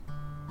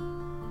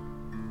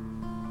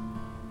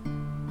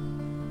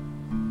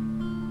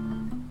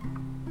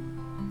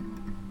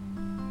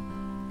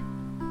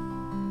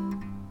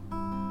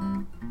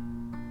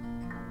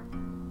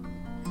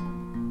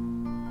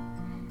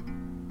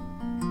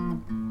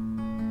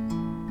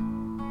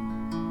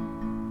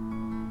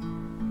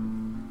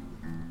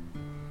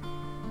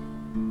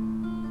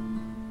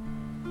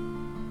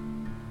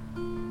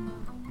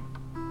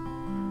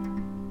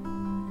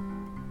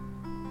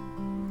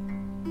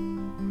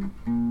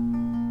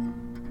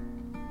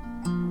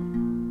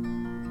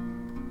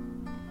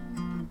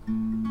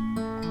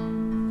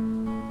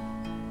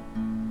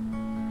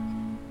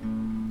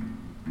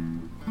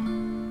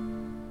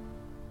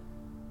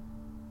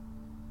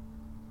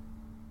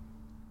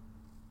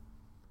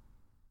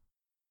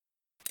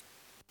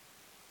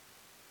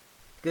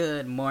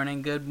Good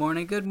morning, good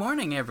morning, good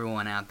morning,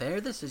 everyone out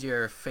there. This is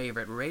your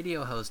favorite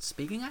radio host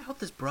speaking. I hope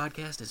this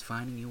broadcast is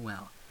finding you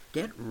well.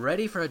 Get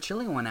ready for a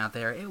chilly one out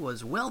there. It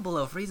was well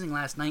below freezing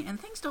last night, and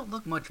things don't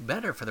look much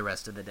better for the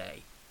rest of the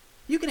day.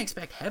 You can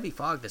expect heavy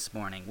fog this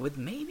morning, with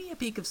maybe a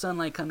peak of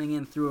sunlight coming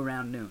in through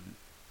around noon.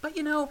 But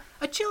you know,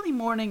 a chilly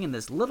morning in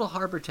this little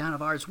harbor town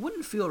of ours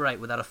wouldn't feel right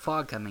without a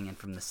fog coming in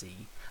from the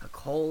sea. A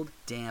cold,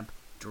 damp,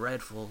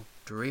 dreadful,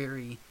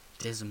 dreary,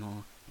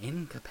 dismal,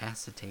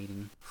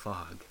 incapacitating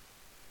fog.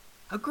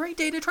 A great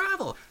day to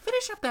travel.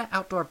 Finish up that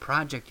outdoor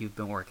project you've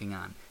been working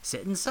on.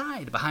 Sit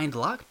inside, behind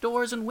locked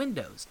doors and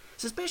windows,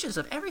 suspicious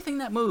of everything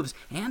that moves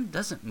and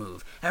doesn't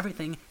move,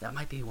 everything that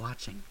might be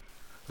watching,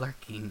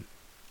 lurking,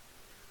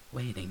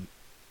 waiting.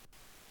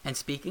 And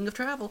speaking of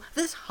travel,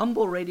 this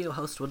humble radio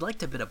host would like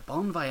to bid a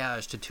bon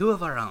voyage to two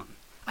of our own.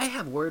 I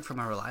have word from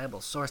a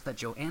reliable source that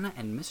Joanna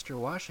and Mr.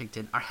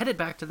 Washington are headed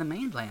back to the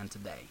mainland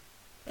today.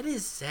 It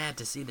is sad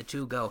to see the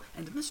two go,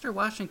 and Mr.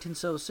 Washington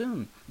so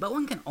soon, but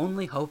one can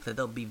only hope that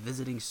they'll be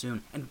visiting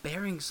soon and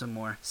bearing some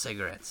more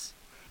cigarettes.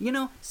 You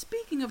know,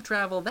 speaking of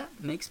travel, that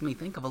makes me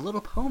think of a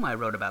little poem I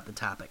wrote about the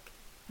topic.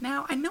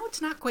 Now, I know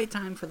it's not quite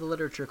time for the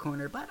Literature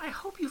Corner, but I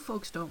hope you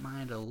folks don't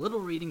mind a little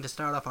reading to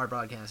start off our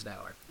broadcast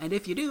hour. And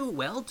if you do,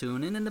 well,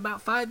 tune in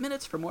about 5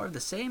 minutes for more of the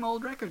same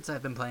old records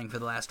I've been playing for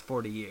the last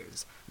 40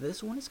 years.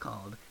 This one is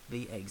called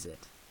The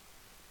Exit.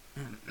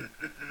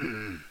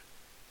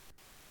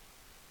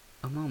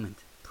 A moment,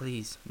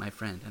 please, my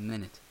friend, a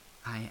minute.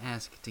 I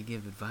ask to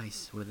give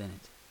advice within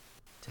it.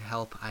 To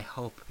help, I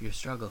hope, your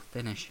struggle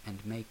finish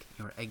and make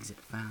your exit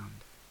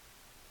found.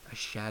 A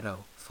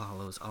shadow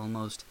follows,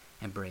 almost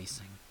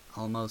embracing,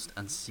 almost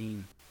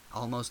unseen,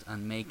 almost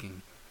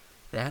unmaking,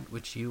 that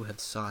which you have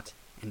sought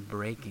and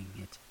breaking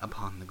it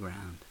upon the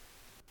ground.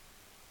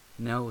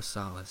 No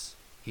solace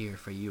here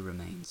for you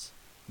remains,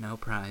 no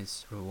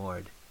prize,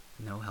 reward,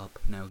 no help,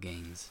 no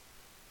gains.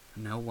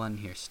 No one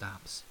here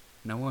stops.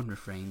 No one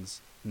refrains,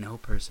 no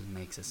person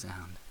makes a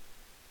sound.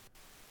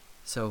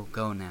 So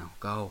go now,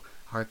 go,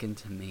 hearken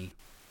to me,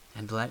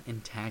 and let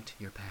intact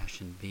your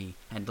passion be,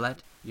 and let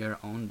your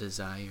own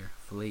desire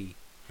flee,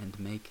 and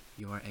make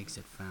your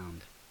exit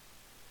found.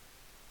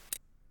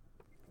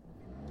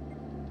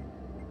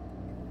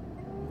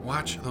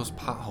 Watch those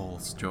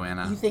potholes,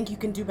 Joanna. You think you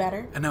can do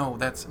better? No,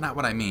 that's not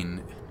what I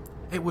mean.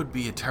 It would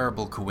be a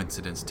terrible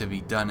coincidence to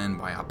be done in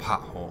by a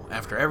pothole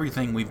after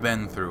everything we've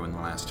been through in the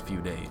last few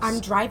days.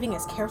 I'm driving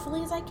as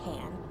carefully as I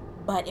can,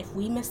 but if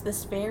we miss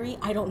this ferry,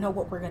 I don't know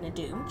what we're gonna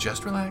do.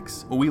 Just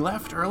relax. We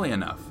left early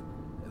enough.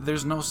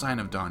 There's no sign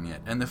of dawn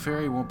yet, and the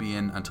ferry won't be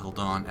in until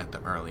dawn at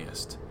the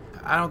earliest.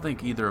 I don't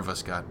think either of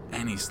us got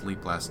any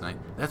sleep last night.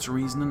 That's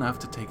reason enough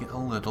to take it a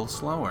little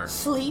slower.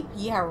 Sleep?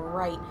 Yeah,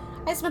 right.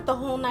 I spent the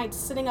whole night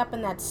sitting up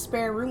in that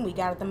spare room we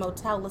got at the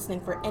motel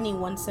listening for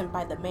anyone sent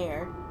by the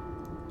mayor.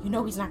 You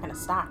know he's not going to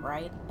stop,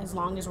 right? As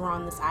long as we're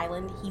on this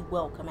island, he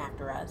will come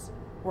after us.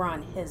 We're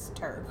on his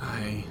turf.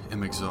 I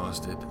am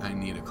exhausted. I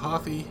need a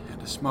coffee and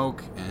a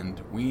smoke,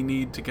 and we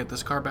need to get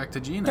this car back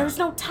to Gina. There's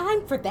no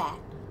time for that.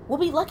 We'll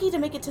be lucky to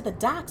make it to the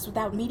docks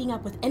without meeting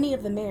up with any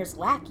of the mayor's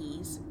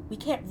lackeys. We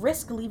can't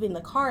risk leaving the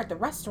car at the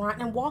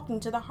restaurant and walking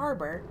to the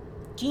harbor.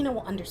 Gina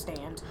will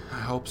understand. I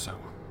hope so.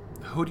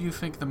 Who do you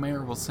think the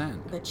mayor will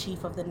send? The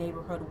chief of the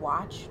neighborhood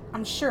watch.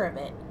 I'm sure of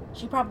it.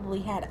 She probably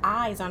had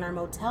eyes on our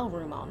motel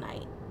room all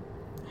night.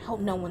 I hope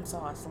no one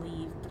saw us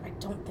leave, but I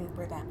don't think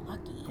we're that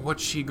lucky.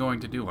 What's she going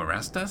to do,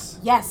 arrest us?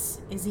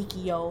 Yes,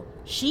 Ezekiel.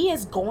 She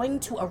is going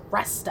to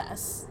arrest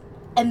us.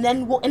 And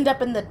then we'll end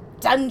up in the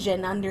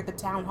dungeon under the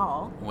town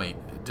hall. Wait,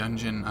 a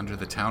dungeon under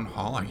the town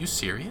hall? Are you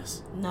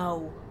serious?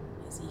 No,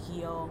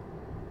 Ezekiel.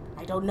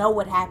 I don't know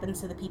what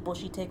happens to the people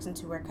she takes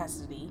into her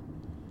custody.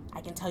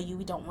 I can tell you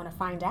we don't want to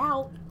find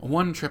out.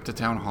 One trip to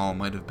town hall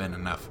might have been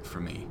enough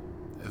for me.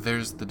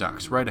 There's the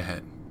docks right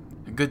ahead.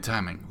 Good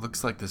timing.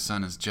 Looks like the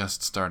sun is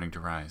just starting to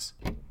rise.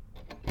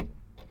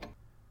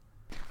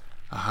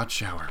 A hot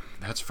shower.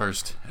 That's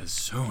first, as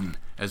soon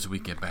as we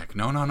get back.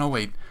 No,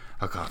 wait.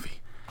 A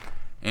coffee.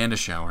 And a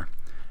shower.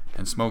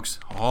 And smokes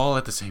all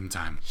at the same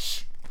time.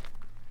 Shh.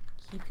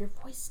 Keep your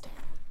voice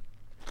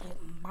down. It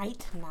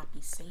might not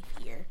be safe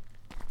here.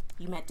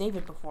 You met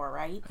David before,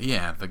 right?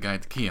 Yeah, the guy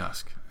at the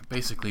kiosk.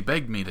 Basically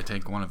begged me to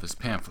take one of his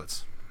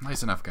pamphlets.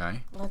 Nice enough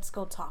guy. Let's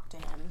go talk to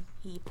him.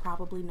 He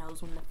probably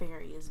knows when the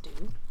ferry is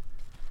due.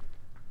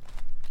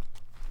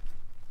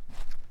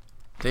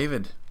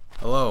 David,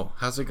 hello.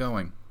 How's it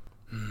going?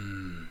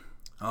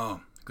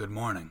 Oh, good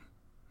morning.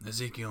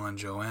 Ezekiel and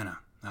Joanna.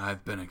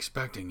 I've been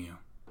expecting you.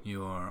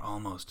 You are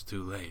almost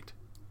too late.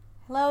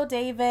 Hello,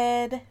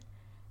 David.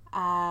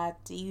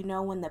 Do you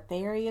know when the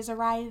ferry is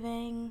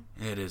arriving?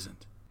 It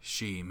isn't.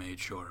 She made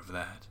sure of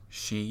that.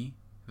 She?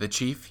 The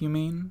chief, you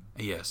mean?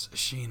 Yes,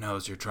 she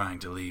knows you're trying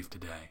to leave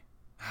today.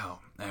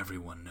 Hell,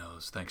 everyone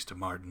knows, thanks to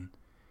Martin.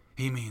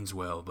 He means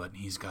well, but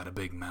he's got a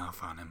big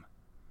mouth on him.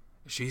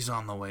 She's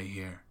on the way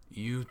here.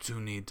 You two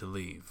need to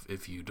leave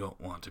if you don't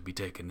want to be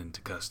taken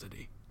into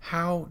custody.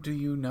 How do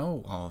you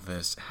know all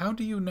this? How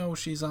do you know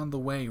she's on the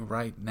way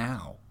right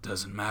now?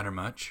 Doesn't matter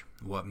much.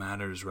 What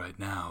matters right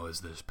now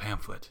is this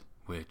pamphlet.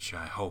 which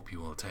I hope you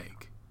will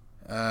take.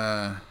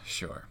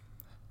 Sure.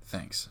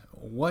 Thanks.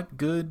 What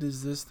good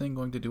is this thing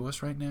going to do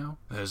us right now?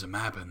 There's a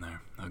map in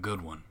there, a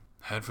good one.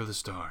 Head for the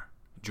Star.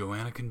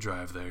 Joanna can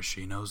drive there,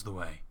 she knows the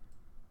way.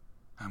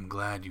 I'm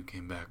glad you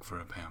came back for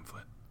a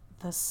pamphlet.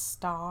 The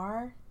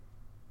Star?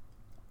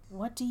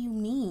 What do you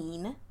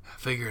mean?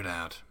 Figure it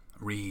out.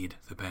 Read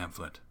the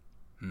pamphlet.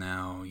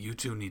 Now, you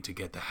two need to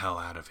get the hell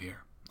out of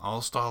here.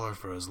 I'll stall her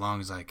for as long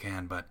as I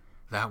can, but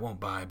that won't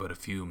buy but a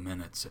few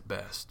minutes at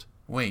best.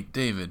 Wait,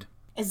 David.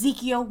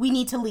 Ezekiel, we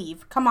need to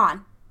leave. Come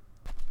on.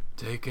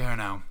 Take care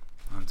now.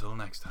 Until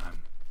next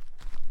time.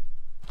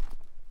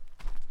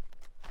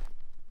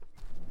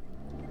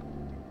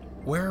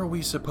 Where are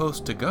we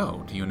supposed to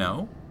go? Do you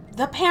know?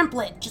 The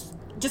pamphlet.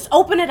 Just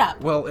open it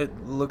up. Well,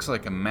 it looks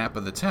like a map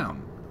of the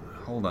town.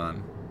 Hold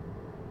on.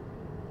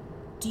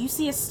 Do you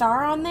see a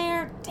star on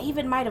there?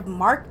 David might have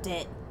marked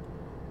it.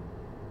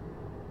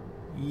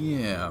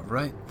 Yeah,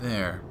 right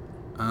there.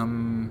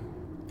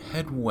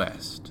 Head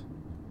west.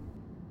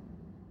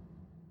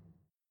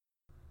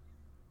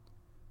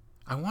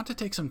 I want to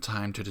take some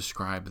time to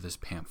describe this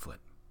pamphlet.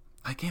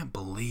 I can't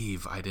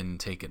believe I didn't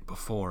take it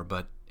before,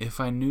 but if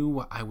I knew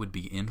what I would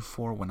be in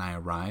for when I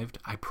arrived,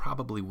 I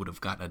probably would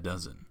have got a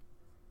dozen.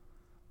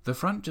 The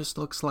front just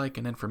looks like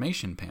an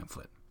information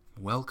pamphlet.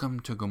 Welcome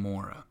to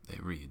Gomorrah,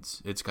 it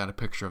reads. It's got a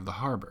picture of the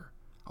harbor.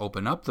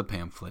 Open up the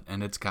pamphlet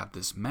and it's got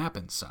this map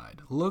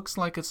inside. Looks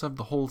like it's of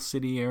the whole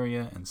city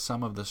area and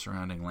some of the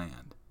surrounding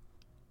land.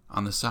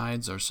 On the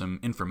sides are some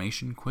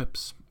information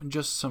quips,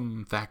 just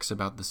some facts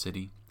about the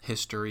city,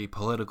 history,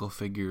 political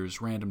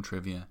figures, random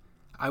trivia.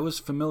 I was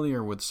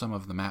familiar with some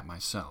of the map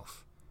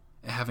myself.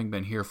 Having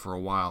been here for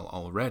a while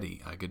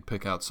already, I could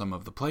pick out some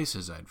of the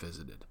places I'd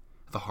visited.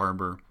 The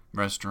harbor,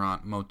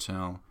 restaurant,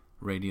 motel,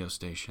 radio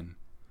station.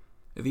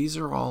 These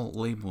are all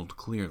labeled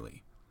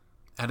clearly.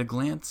 At a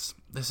glance,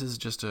 this is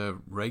just a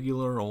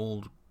regular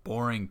old,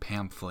 boring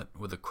pamphlet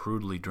with a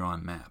crudely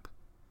drawn map.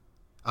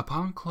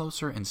 Upon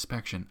closer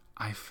inspection,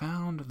 I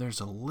found there's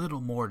a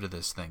little more to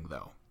this thing,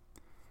 though.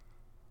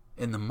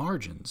 In the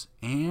margins,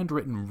 and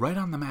written right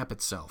on the map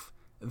itself,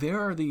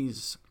 there are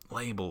these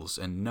labels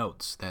and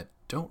notes that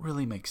don't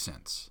really make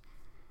sense.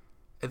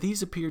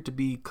 These appear to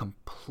be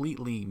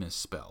completely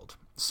misspelled.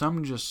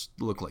 Some just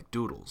look like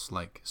doodles,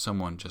 like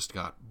someone just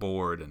got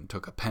bored and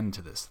took a pen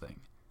to this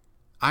thing.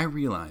 I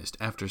realized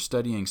after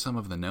studying some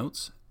of the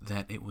notes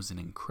that it was an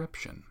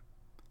encryption.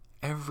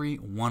 Every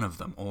one of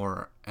them,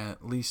 or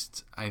at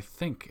least I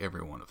think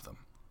every one of them.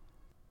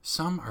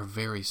 Some are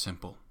very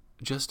simple,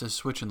 just a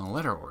switch in the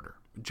letter order,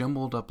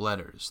 jumbled up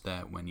letters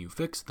that when you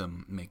fix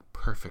them make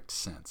perfect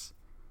sense.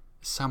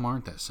 Some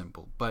aren't that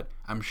simple, but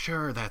I'm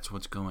sure that's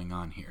what's going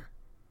on here.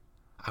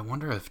 I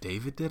wonder if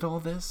David did all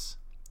this?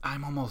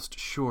 I'm almost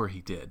sure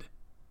he did.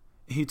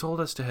 He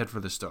told us to head for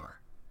the Star.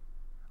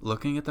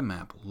 Looking at the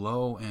map,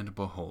 lo and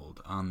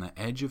behold, on the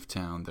edge of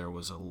town there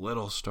was a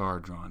little star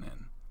drawn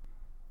in.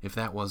 If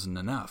that wasn't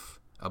enough,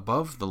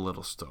 above the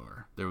little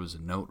star there was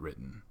a note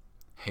written,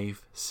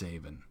 Hafe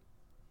Saven.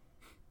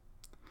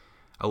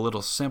 A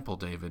little simple,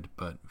 David,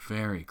 but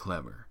very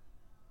clever.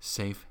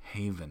 Safe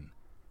haven.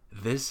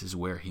 This is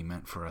where he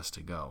meant for us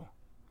to go.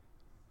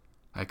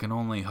 I can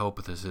only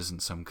hope this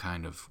isn't some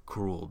kind of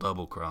cruel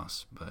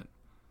double-cross, but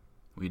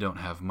we don't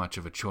have much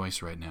of a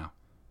choice right now.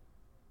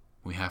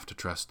 We have to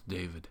trust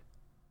David.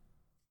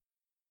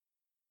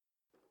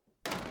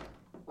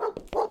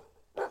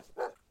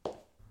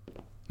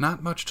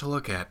 Not much to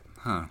look at,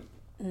 huh?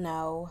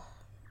 No.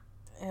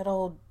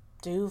 It'll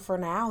do for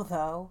now,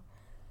 though.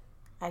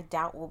 I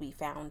doubt we'll be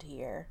found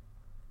here.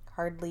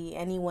 Hardly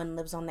anyone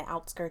lives on the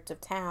outskirts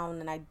of town,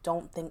 and I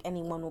don't think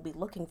anyone will be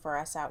looking for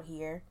us out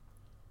here.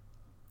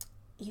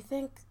 You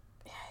think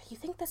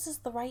this is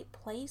the right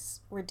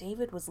place where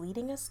David was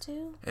leading us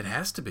to? It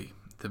has to be.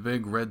 The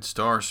big red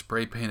star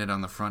spray painted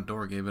on the front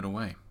door gave it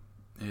away.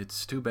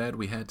 It's too bad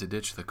we had to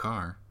ditch the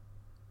car.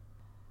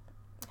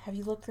 Have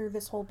you looked through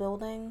this whole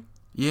building?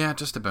 Yeah,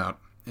 just about.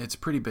 It's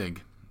pretty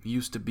big.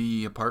 Used to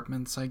be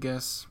apartments, I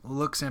guess.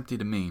 Looks empty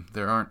to me.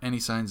 There aren't any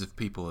signs of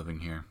people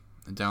living here.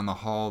 Down the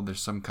hall,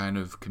 there's some kind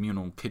of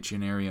communal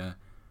kitchen area.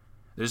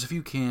 There's a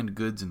few canned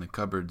goods in the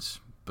cupboards,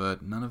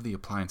 but none of the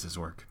appliances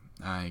work.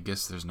 I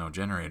guess there's no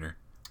generator.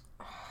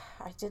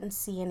 I didn't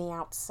see any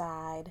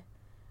outside.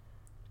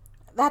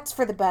 That's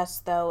for the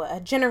best, though. A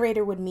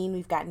generator would mean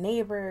we've got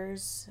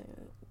neighbors.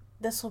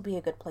 This will be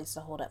a good place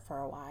to hold up for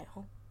a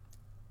while.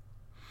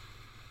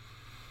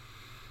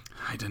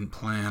 I didn't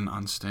plan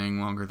on staying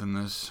longer than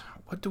this.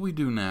 What do we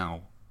do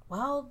now?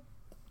 Well,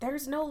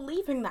 there's no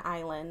leaving the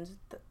island.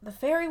 The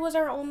ferry was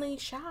our only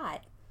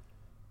shot.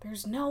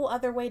 There's no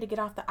other way to get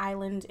off the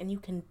island, and you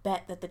can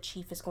bet that the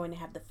chief is going to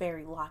have the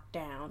ferry locked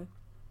down.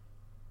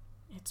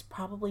 It's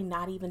probably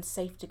not even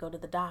safe to go to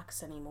the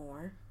docks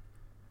anymore.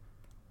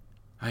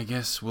 I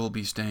guess we'll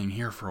be staying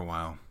here for a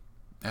while.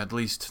 At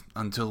least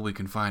until we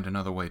can find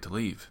another way to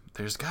leave.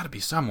 There's got to be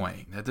some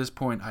way. At this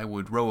point, I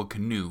would row a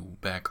canoe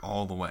back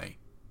all the way.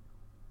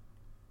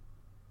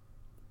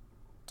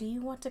 Do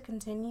you want to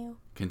continue?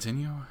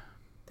 Continue?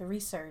 The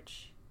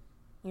research.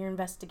 Your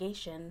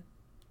investigation.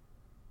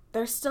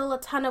 There's still a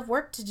ton of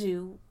work to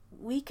do.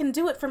 We can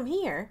do it from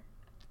here.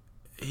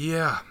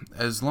 Yeah,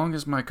 as long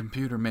as my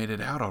computer made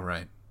it out all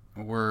right.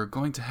 We're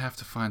going to have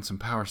to find some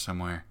power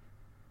somewhere.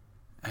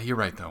 You're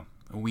right, though.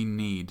 We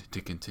need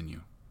to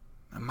continue.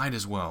 Might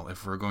as well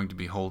if we're going to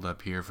be holed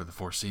up here for the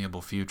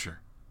foreseeable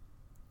future.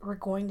 We're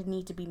going to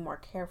need to be more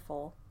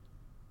careful.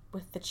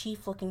 With the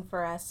chief looking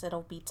for us,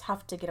 it'll be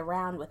tough to get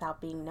around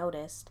without being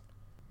noticed.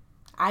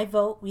 I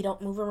vote we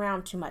don't move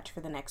around too much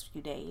for the next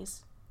few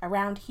days.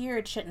 Around here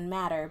it shouldn't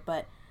matter,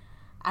 but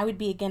I would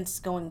be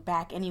against going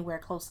back anywhere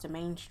close to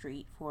Main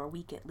Street for a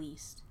week at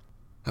least.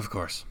 Of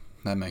course.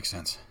 That makes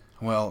sense.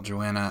 Well,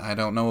 Joanna, I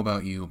don't know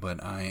about you,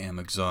 but I am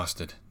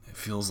exhausted. It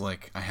feels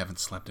like I haven't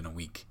slept in a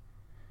week.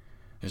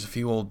 There's a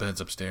few old beds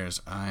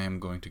upstairs. I am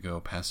going to go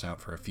pass out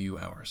for a few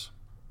hours.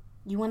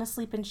 You want to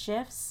sleep in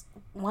shifts?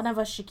 One of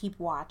us should keep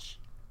watch.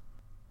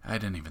 I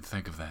didn't even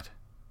think of that.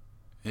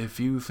 If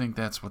you think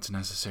that's what's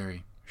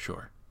necessary,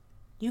 sure.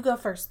 You go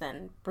first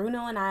then.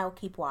 Bruno and I'll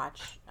keep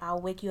watch.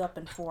 I'll wake you up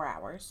in 4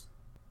 hours.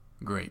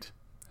 Great.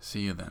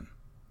 See you then.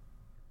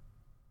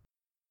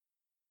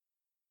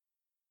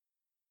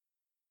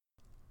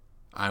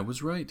 I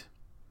was right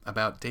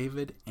about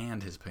David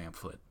and his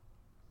pamphlet.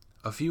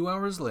 A few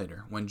hours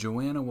later, when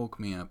Joanna woke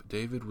me up,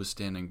 David was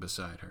standing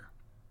beside her.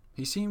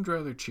 He seemed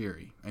rather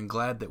cheery and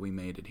glad that we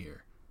made it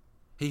here.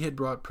 He had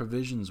brought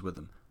provisions with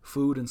him,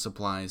 food and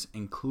supplies,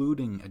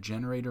 including a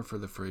generator for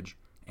the fridge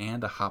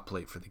and a hot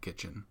plate for the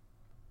kitchen.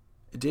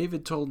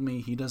 David told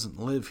me he doesn't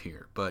live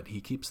here, but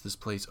he keeps this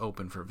place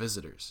open for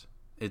visitors.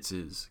 It's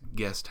his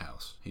guest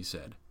house, he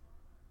said.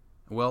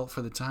 Well,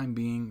 for the time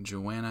being,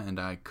 Joanna and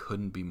I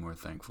couldn't be more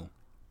thankful.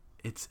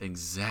 It's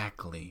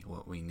exactly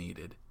what we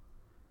needed.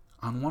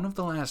 On one of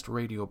the last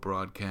radio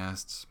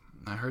broadcasts,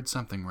 I heard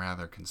something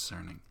rather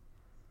concerning.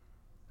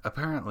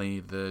 Apparently,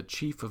 the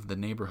chief of the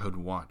neighborhood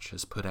watch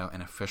has put out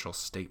an official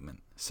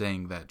statement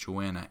saying that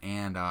Joanna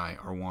and I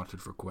are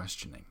wanted for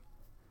questioning.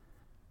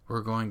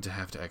 We're going to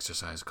have to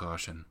exercise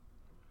caution.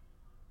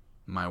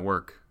 My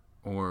work,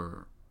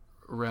 or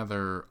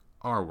rather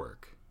our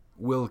work,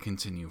 will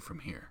continue from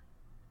here.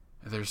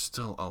 There's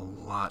still a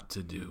lot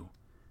to do.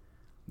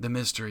 The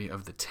mystery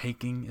of the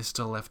taking is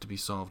still left to be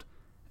solved.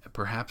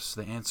 Perhaps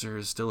the answer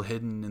is still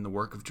hidden in the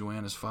work of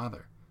Joanna's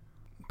father.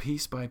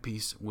 Piece by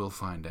piece, we'll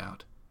find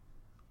out.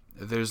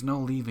 There's no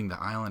leaving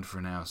the island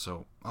for now,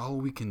 so all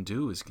we can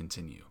do is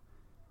continue.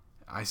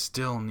 I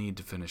still need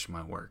to finish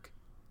my work.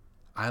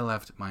 I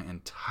left my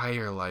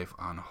entire life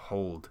on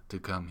hold to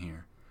come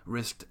here,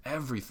 risked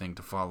everything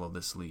to follow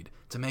this lead,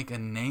 to make a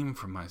name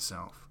for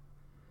myself.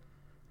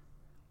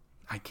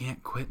 I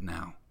can't quit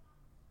now.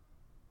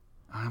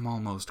 I'm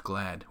almost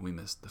glad we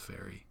missed the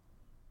ferry.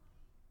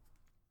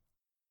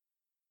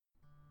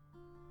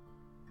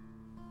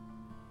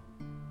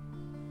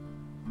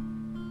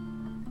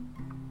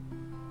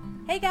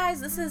 Hey guys,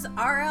 this is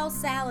RL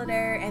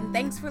Salader, and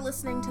thanks for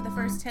listening to the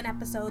first 10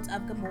 episodes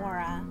of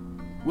Gomorrah.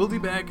 We'll be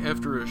back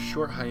after a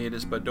short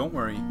hiatus, but don't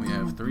worry, we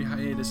have 3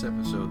 hiatus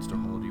episodes to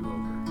hold you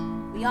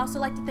over. We also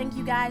like to thank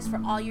you guys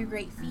for all your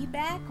great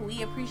feedback.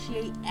 We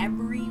appreciate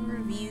every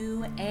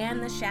review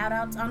and the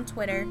shout-outs on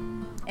Twitter.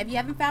 If you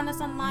haven't found us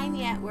online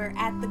yet, we're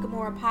at the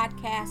Gomorrah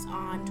Podcast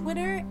on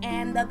Twitter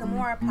and the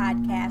Gomorrah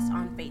Podcast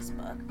on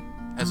Facebook.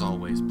 As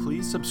always,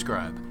 please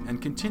subscribe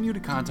and continue to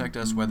contact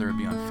us, whether it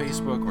be on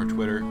Facebook or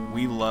Twitter.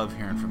 We love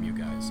hearing from you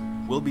guys.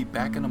 We'll be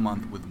back in a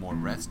month with more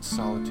rest,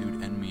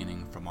 solitude, and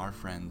meaning from our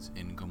friends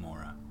in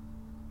Gomorrah.